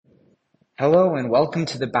Hello and welcome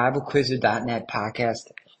to the BibleQuizzer.net podcast.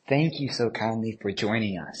 Thank you so kindly for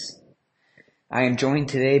joining us. I am joined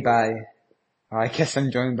today I guess I'm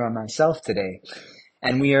joined by myself today,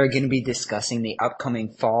 and we are going to be discussing the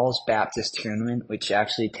upcoming Falls Baptist Tournament, which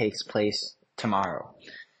actually takes place tomorrow.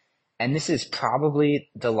 And this is probably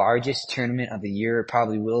the largest tournament of the year. It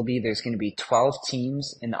probably will be. There's going to be 12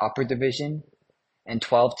 teams in the upper division and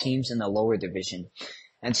 12 teams in the lower division.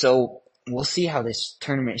 And so we'll see how this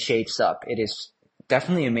tournament shapes up. It is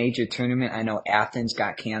definitely a major tournament. I know Athens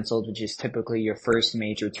got canceled, which is typically your first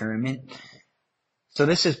major tournament. So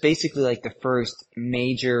this is basically like the first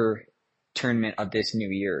major tournament of this new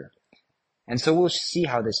year. And so we'll see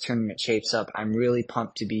how this tournament shapes up. I'm really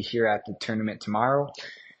pumped to be here at the tournament tomorrow.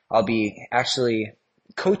 I'll be actually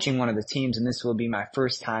coaching one of the teams, and this will be my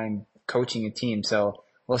first time coaching a team. So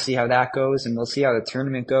we'll see how that goes, and we'll see how the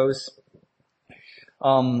tournament goes.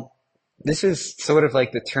 This is sort of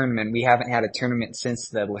like the tournament. We haven't had a tournament since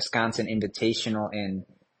the Wisconsin Invitational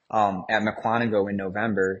at McQuantigo in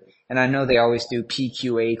November. And I know they always do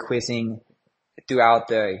PQA quizzing throughout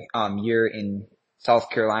the, year in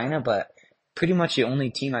South Carolina, but pretty much the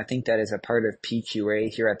only team I think that is a part of PQA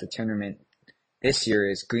here at the tournament this year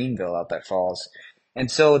is Greenville up at Falls.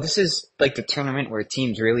 And so this is like the tournament where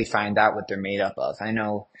teams really find out what they're made up of. I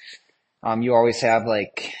know, you always have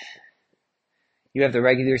you have the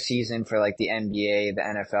regular season for like the NBA, the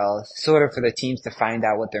NFL, sort of for the teams to find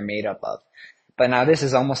out what they're made up of. But now this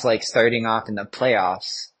is almost like starting off in the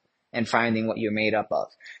playoffs and finding what you're made up of.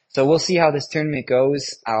 So we'll see how this tournament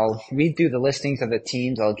goes. I'll read through the listings of the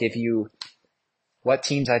teams. I'll give you what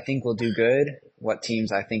teams I think will do good, what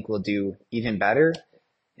teams I think will do even better,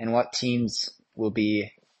 and what teams will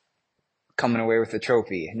be coming away with the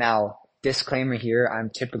trophy. Now, disclaimer here, I'm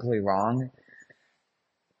typically wrong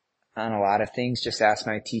on a lot of things. Just ask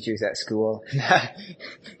my teachers at school.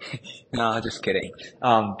 No, just kidding.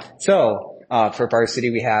 For varsity,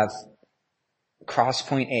 we have Cross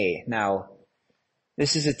Point A. Now,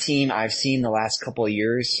 this is a team I've seen the last couple of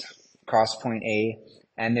years, Cross Point A,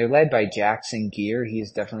 and they're led by Jackson Gear.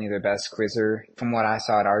 He's definitely their best quizzer from what I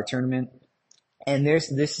saw at our tournament. And this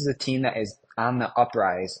is a team that is on the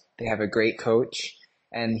uprise. They have a great coach,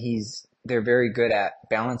 and they're very good at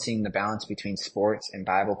balancing the balance between sports and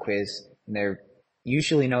Bible quiz, and they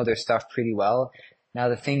usually know their stuff pretty well. Now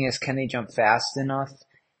the thing is, can they jump fast enough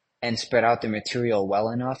and spread out the material well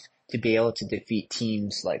enough to be able to defeat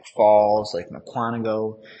teams like Falls, like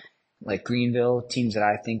McQuantigo, like Greenville, teams that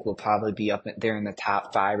I think will probably be up there in the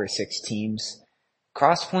top 5 or 6 teams.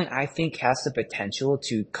 Crosspoint, I think, has the potential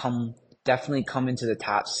to definitely come into the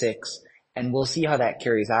top 6, and we'll see how that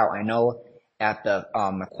carries out. I know at the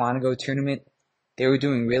McQuantigo tournament, they were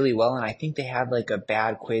doing really well, and I think they had like a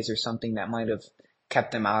bad quiz or something that might have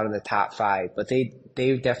kept them out of the top 5, but they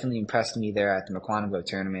definitely impressed me there at the McQuantigo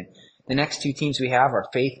tournament. The next 2 teams we have are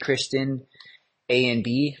Faith Christian A and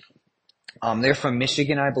B. They're from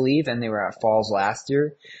Michigan, I believe, and they were at Falls last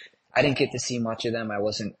year. I didn't get to see much of them. I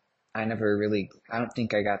don't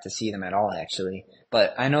think I got to see them at all, actually.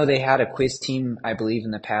 But I know they had a quiz team, I believe,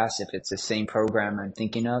 in the past, if it's the same program I'm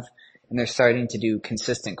thinking of, and they're starting to do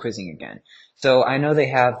consistent quizzing again. So I know they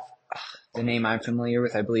have the name I'm familiar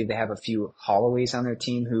with. I believe they have a few Holloways on their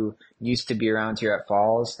team who used to be around here at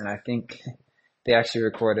Falls, and I think they actually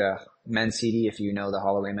record a men's CD if you know the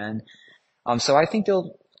Holloway men. So I think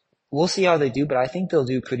we'll see how they do, but I think they'll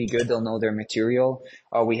do pretty good. They'll know their material.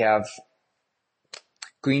 We have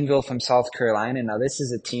Greenville from South Carolina. Now this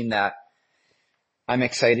is a team that I'm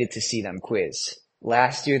excited to see them quiz.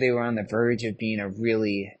 Last year they were on the verge of being a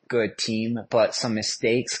really good team, but some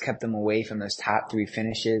mistakes kept them away from those top 3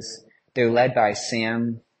 finishes. They're led by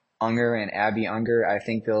Sam Unger and Abby Unger. I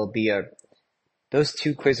think those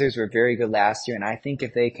 2 quizzers were very good last year, and I think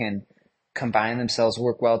if they can combine themselves,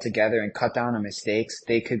 work well together, and cut down on mistakes,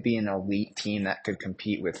 they could be an elite team that could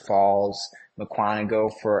compete with Falls,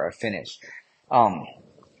 McQuantigo for a finish.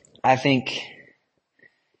 I think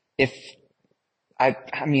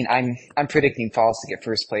I'm predicting Falls to get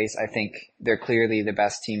first place. I think they're clearly the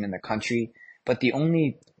best team in the country, but the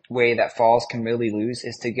only way that Falls can really lose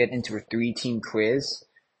is to get into a 3-team quiz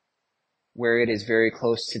where it is very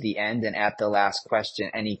close to the end, and at the last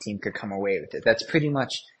question, any team could come away with it. That's pretty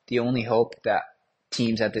much the only hope that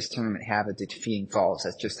teams at this tournament have of defeating Falls.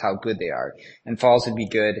 That's just how good they are. And Falls would be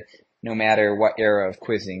good no matter what era of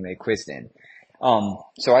quizzing they quizzed in.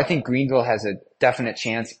 So I think Greenville has a definite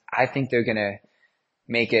chance. I think they're gonna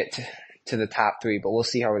make it to the top 3, but we'll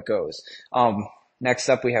see how it goes. Next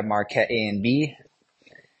up we have Marquette A and B.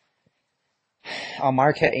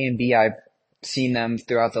 Marquette A and B, I've seen them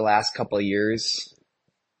throughout the last couple of years.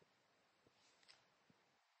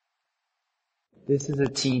 This is a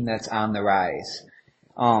team that's on the rise.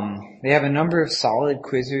 They have a number of solid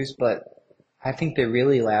quizzers, but I think they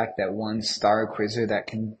really lack that one star quizzer that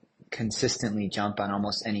can consistently jump on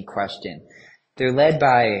almost any question. They're led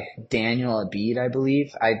by Daniel Abid, I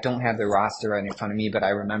believe. I don't have the roster right in front of me, but I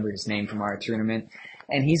remember his name from our tournament.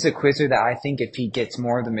 And he's a quizzer that I think if he gets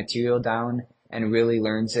more of the material down and really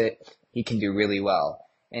learns it, he can do really well.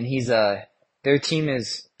 And their team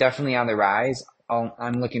is definitely on the rise.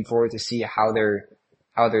 I'm looking forward to see how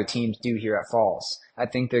their teams do here at Falls. I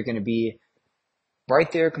think they're going to be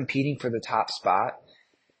right there competing for the top spot.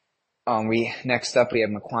 Next up we have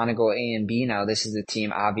McQuantico A and B. Now this is a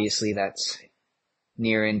team obviously that's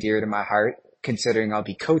near and dear to my heart, considering I'll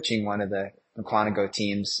be coaching one of the McQuantico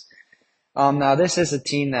teams. Now this is a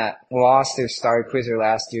team that lost their star quizzer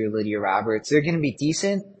last year, Lydia Roberts. They're going to be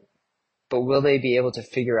decent, but will they be able to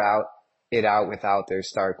figure it out without their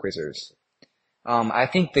star quizzers? I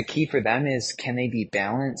think the key for them is, can they be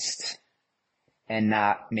balanced and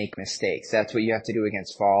not make mistakes? That's what you have to do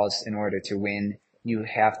against Falls in order to win. You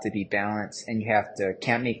have to be balanced and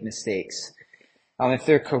can't make mistakes. If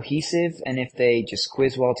they're cohesive and if they just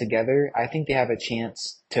quiz well together, I think they have a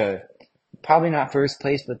chance to probably not first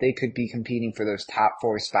place, but they could be competing for those top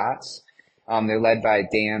 4 spots. They're led by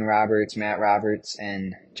Dan Roberts, Matt Roberts,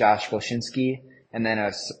 and Josh Volshinsky, and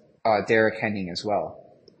then Derek Henning as well.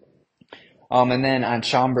 And then on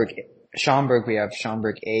Schaumburg, we have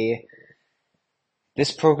Schaumburg A.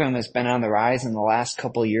 This program has been on the rise in the last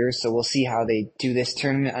couple of years, so we'll see how they do this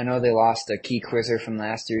tournament. I know they lost a key quizzer from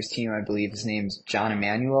last year's team. I believe his name's John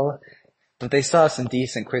Emanuel, but they still have some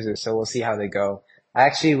decent quizzers, so we'll see how they go. I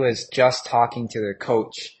actually was just talking to their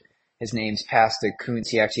coach. His name's Pastor Kuntz.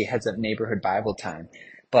 He actually heads up Neighborhood Bible Time,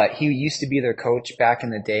 but he used to be their coach back in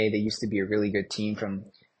the day. They used to be a really good team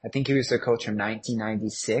I think he was their coach from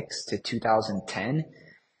 1996 to 2010.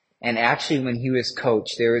 And actually, when he was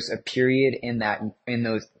coach, there was a period in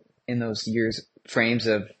those years, frames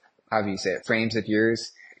of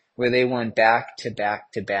years, where they won back to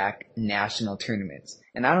back to back national tournaments.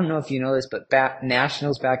 And I don't know if you know this, but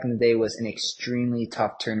nationals back in the day was an extremely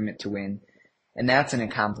tough tournament to win. And that's an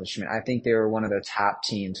accomplishment. I think they were one of the top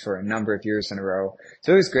teams for a number of years in a row.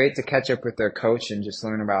 So it was great to catch up with their coach and just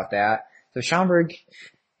learn about that. So Schaumburg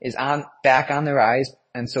is back on the rise,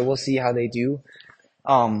 and so we'll see how they do.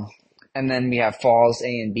 And then we have Falls A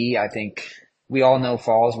and B. I think we all know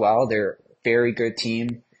Falls well. They're a very good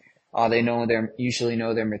team. They usually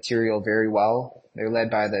know their material very well. They're led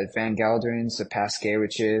by the Van Geldrins, the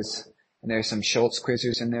Paskewiches, and there's some Schultz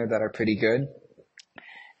quizzers in there that are pretty good.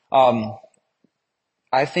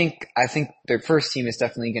 I think their first team is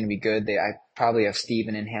definitely going to be good. I probably have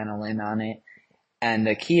Steven and Hannah Lynn on it. And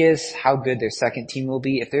the key is how good their second team will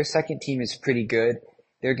be. If their second team is pretty good,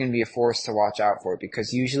 they're going to be a force to watch out for,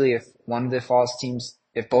 because usually if both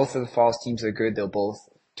of the Falls teams are good, they'll both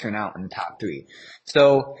turn out in the top 3.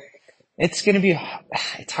 So it's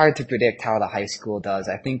hard to predict how the high school does.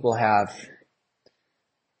 I think we'll have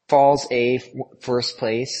Falls A first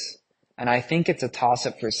place, and I think it's a toss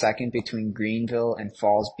up for second between Greenville and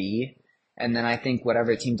Falls B. And then I think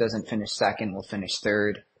whatever team doesn't finish second will finish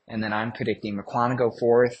third. And then I'm predicting McQuantico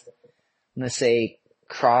 4th. I'm going to say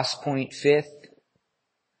Cross Point 5th.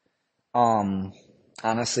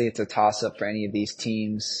 Honestly, it's a toss-up for any of these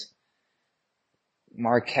teams.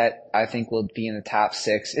 Marquette, I think, will be in the top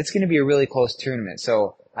 6. It's going to be a really close tournament.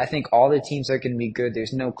 So I think all the teams are going to be good.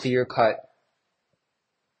 There's no clear-cut,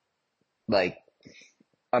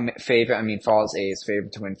 favorite. I mean, Falls A is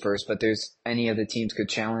favored to win first, but any of the teams could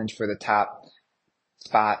challenge for the top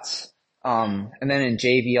spots. And then in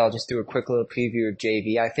JV, I'll just do a quick little preview of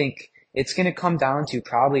JV. I think it's going to come down to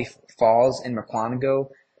probably Falls and McQuantico.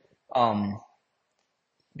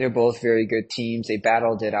 They're both very good teams. They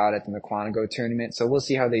battled it out at the McQuantico tournament, so we'll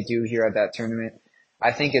see how they do here at that tournament.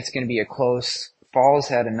 I think it's going to be a close. Falls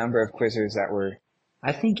had a number of quizzers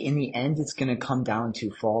I think in the end it's going to come down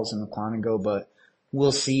to Falls and McQuantico, but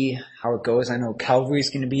we'll see how it goes. I know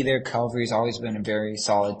Calvary's going to be there. Calvary's always been a very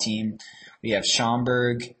solid team. We have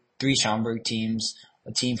 3 Schaumburg teams,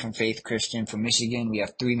 a team from Faith Christian from Michigan. We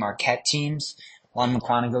have 3 Marquette teams, 1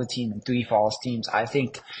 McQuantico team, and 3 Falls teams. I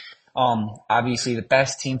think, obviously the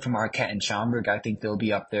best team from Marquette and Schaumburg, I think they'll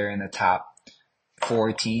be up there in the top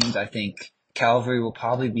 4 teams. I think Calvary will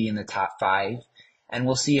probably be in the top 5, and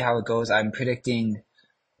we'll see how it goes. I'm predicting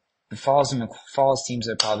the Falls and Falls teams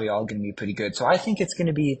are probably all going to be pretty good. So I think there's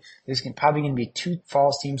probably going to be 2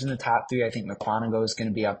 Falls teams in the top 3. I think McQuantico is going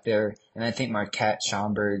to be up there, and I think Marquette,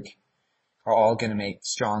 Schaumburg are all going to make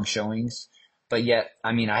strong showings. But yet,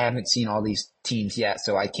 I mean, I haven't seen all these teams yet,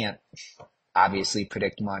 so I can't obviously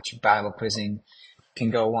predict much. Bible quizzing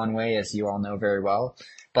can go one way, as you all know very well.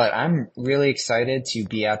 But I'm really excited to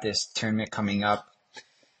be at this tournament coming up.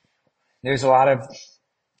 There's a lot of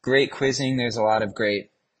great quizzing. There's a lot of great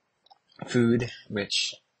food,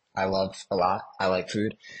 which I love a lot. I like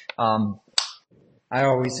food. I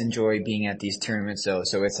always enjoy being at these tournaments though,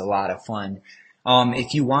 so it's a lot of fun.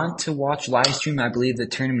 If you want to watch live stream, I believe the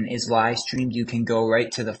tournament is live streamed. You can go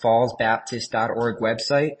right to the fallsbaptist.org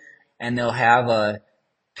website, and they'll have a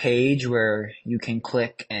page where you can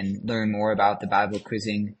click and learn more about the Bible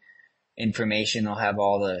quizzing information. They'll have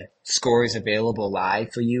all the scores available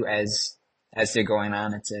live for you as they're going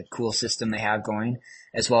on. It's a cool system they have going,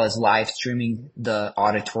 as well as live streaming the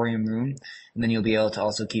auditorium room. And then you'll be able to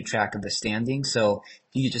also keep track of the standings. So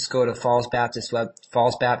you just go to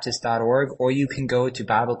fallsbaptist.org, or you can go to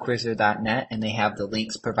biblequizzer.net, and they have the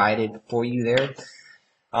links provided for you there.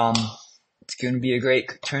 It's going to be a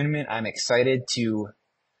great tournament. I'm excited to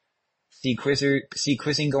see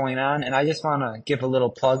quizzing going on. And I just want to give a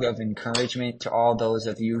little plug of encouragement to all those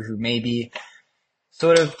of you who may be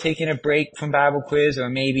sort of taking a break from Bible quiz, or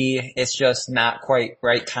maybe it's just not quite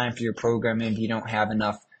right time for your program. Maybe you don't have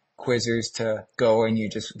enough quizzers to go and you're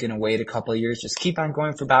just going to wait a couple of years. Just keep on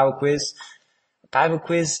going for Bible quiz. Bible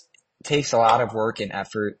quiz takes a lot of work and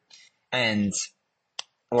effort and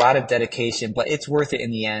a lot of dedication, but it's worth it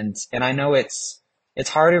in the end. And I know it's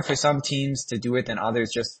harder for some teams to do it than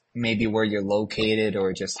others, just maybe where you're located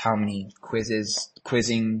or just how many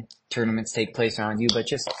quizzing tournaments take place around you, but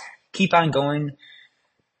just keep on going.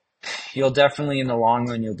 You'll definitely, in the long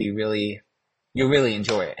run, you'll really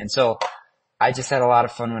enjoy it. And so I just had a lot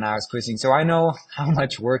of fun when I was quizzing. So I know how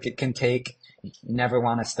much work it can take. You never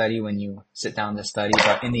want to study when you sit down to study,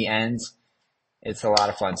 but in the end, it's a lot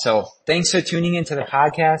of fun. So thanks for tuning into the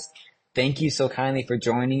podcast. Thank you so kindly for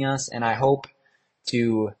joining us. And I hope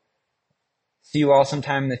to see you all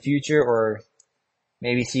sometime in the future, or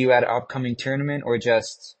maybe see you at an upcoming tournament, or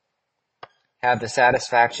just have the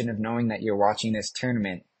satisfaction of knowing that you're watching this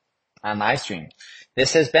tournament on live stream.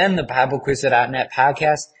 This has been the BibleQuizzer.net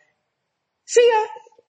podcast. See ya!